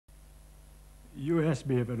You asked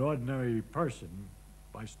me if an ordinary person,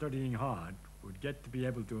 by studying hard, would get to be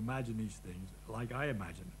able to imagine these things like I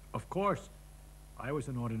imagine. Of course, I was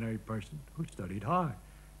an ordinary person who studied hard.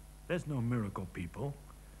 There's no miracle people.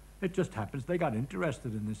 It just happens they got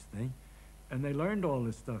interested in this thing, and they learned all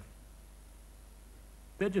this stuff.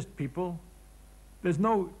 They're just people. There's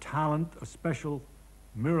no talent, a special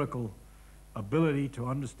miracle ability to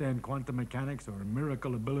understand quantum mechanics or a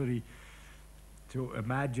miracle ability to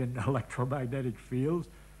imagine electromagnetic fields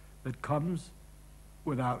that comes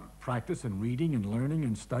without practice and reading and learning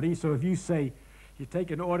and study. So if you say you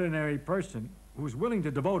take an ordinary person who's willing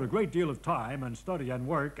to devote a great deal of time and study and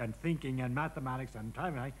work and thinking and mathematics and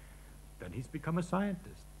time, then he's become a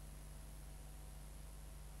scientist.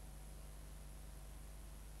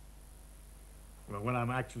 Well, when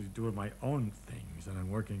I'm actually doing my own things and I'm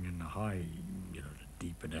working in the high, the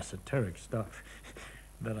deep and esoteric stuff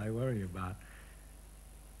that I worry about,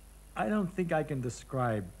 I don't think I can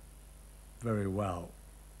describe very well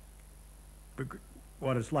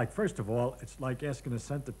what it's like. First of all, it's like asking a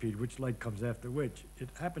centipede which leg comes after which. It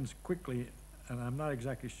happens quickly, and I'm not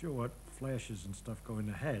exactly sure what flashes and stuff go in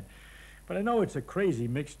the head. But I know it's a crazy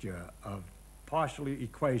mixture of partial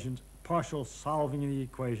equations, partial solving the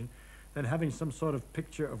equation, then having some sort of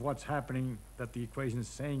picture of what's happening that the equation is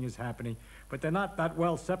saying is happening, but they're not that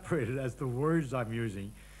well separated as the words I'm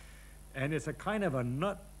using. And it's a kind of a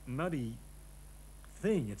nutty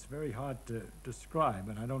thing. It's very hard to describe,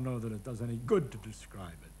 and I don't know that it does any good to describe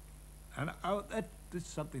it. And that is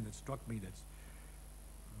something that struck me that's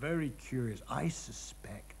very curious. I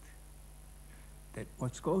suspect that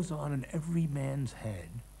what goes on in every man's head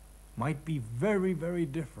might be very, very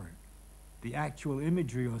different. The actual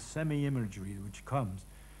imagery or semi-imagery which comes.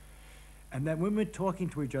 And that when we're talking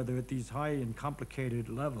to each other at these high and complicated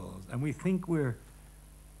levels, and we think we're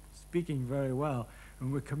speaking very well,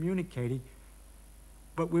 and we're communicating,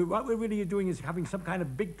 but what we're really doing is having some kind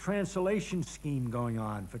of big translation scheme going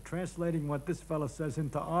on for translating what this fellow says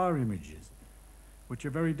into our images, which are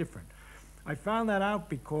very different. I found that out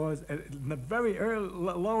because at the very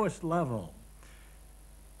lowest level,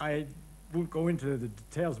 I won't go into the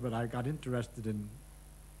details, but I got interested in,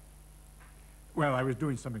 well, I was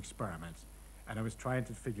doing some experiments, and I was trying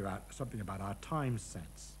to figure out something about our time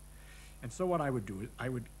sense. And so what I would do is I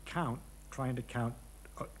would count, trying to count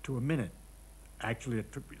to a minute. Actually,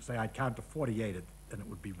 it took me, say I'd count to 48, then it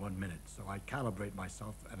would be 1 minute. So I'd calibrate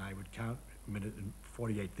myself, and I would count a minute and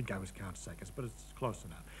 48, think I was counting seconds, but it's close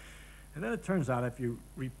enough. And then it turns out if you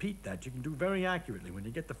repeat that, you can do very accurately. When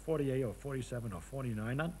you get to 48 or 47 or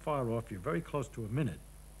 49, not far off, you're very close to a minute.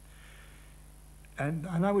 And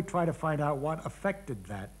I would try to find out what affected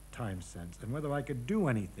that time sense and whether I could do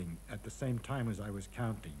anything at the same time as I was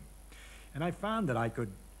counting. And I found that I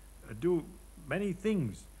could do many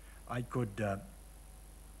things. I could,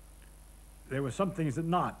 there were some things that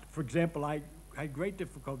not. For example, I had great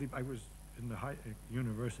difficulty. I was in the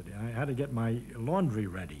university. I had to get my laundry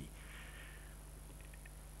ready.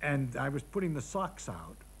 And I was putting the socks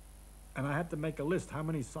out, and I had to make a list how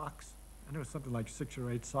many socks, and it was something like 6 or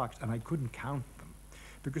 8 socks, and I couldn't count them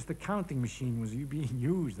because the counting machine was being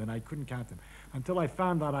used, and I couldn't count them until I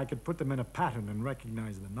found out I could put them in a pattern and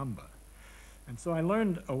recognize the number. And so I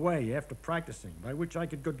learned a way after practicing by which I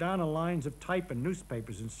could go down the lines of type in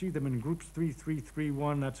newspapers and see them in groups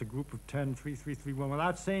 3331, that's a group of 10, 3331,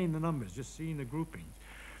 without saying the numbers, just seeing the groupings.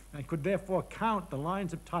 I could therefore count the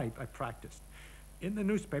lines of type I practiced in the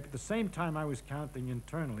newspaper at the same time I was counting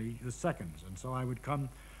internally the seconds. And so I would come,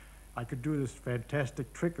 I could do this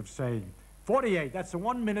fantastic trick of saying, 48, that's a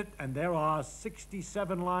 1 minute, and there are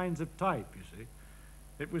 67 lines of type, you see.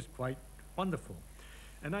 It was quite wonderful.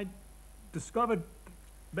 And I discovered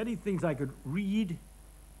many things I could read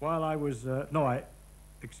while I was,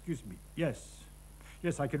 excuse me, yes,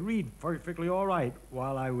 I could read perfectly all right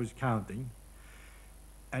while I was counting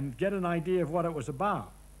and get an idea of what it was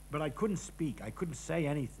about. But I couldn't speak, I couldn't say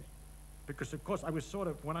anything. Because of course I was sort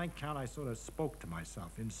of, when I count, I sort of spoke to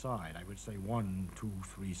myself inside. I would say 1, 2,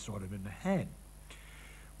 3, sort of in the head.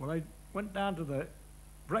 Well, I went down to the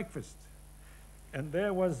breakfast, and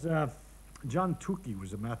there was, John Tukey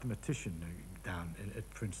was a mathematician down at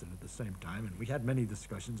Princeton at the same time, and we had many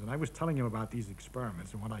discussions, and I was telling him about these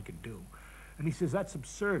experiments and what I could do. And he says, that's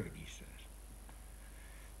absurd, he says.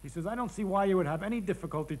 He says, I don't see why you would have any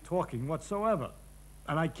difficulty talking whatsoever.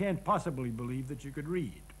 And I can't possibly believe that you could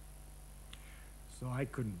read. So I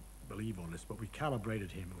couldn't believe all this, but we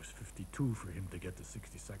calibrated him. It was 52 for him to get to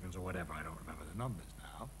 60 seconds or whatever. I don't remember the numbers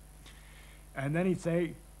now. And then he'd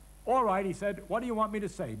say, all right, he said, what do you want me to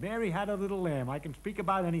say? Mary had a little lamb. I can speak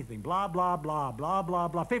about anything. Blah, blah, blah, blah, blah,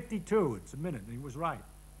 blah. 52. It's a minute. And he was right.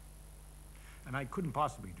 And I couldn't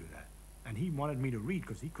possibly do that. And he wanted me to read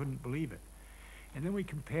because he couldn't believe it. And then we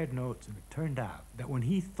compared notes, and it turned out that when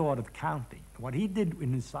he thought of counting, what he did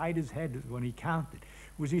inside his head when he counted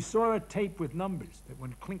was he saw a tape with numbers that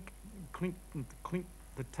when clink, clink, clink,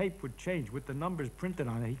 the tape would change with the numbers printed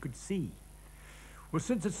on it, he could see. Well,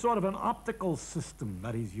 since it's sort of an optical system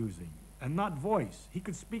that he's using and not voice, he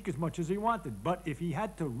could speak as much as he wanted. But if he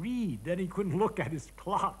had to read, then he couldn't look at his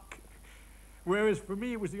clock. Whereas for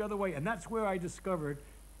me, it was the other way. And that's where I discovered,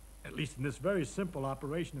 at least in this very simple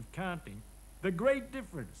operation of counting, the great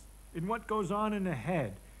difference in what goes on in the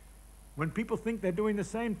head when people think they're doing the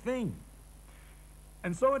same thing.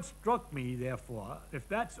 And so it struck me, therefore, if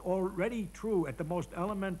that's already true at the most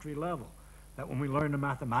elementary level, that when we learn the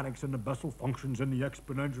mathematics and the Bessel functions and the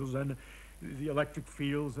exponentials and the electric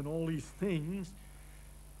fields and all these things,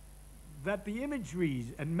 that the imageries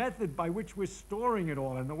and method by which we're storing it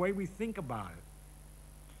all and the way we think about it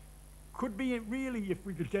could be really, if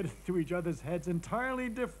we could get into each other's heads, entirely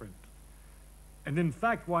different. And in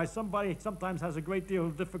fact, why somebody sometimes has a great deal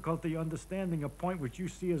of difficulty understanding a point which you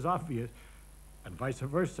see as obvious, and vice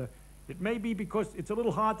versa, it may be because it's a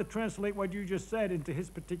little hard to translate what you just said into his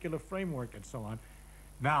particular framework and so on.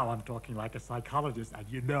 Now I'm talking like a psychologist, and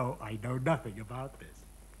you know I know nothing about this.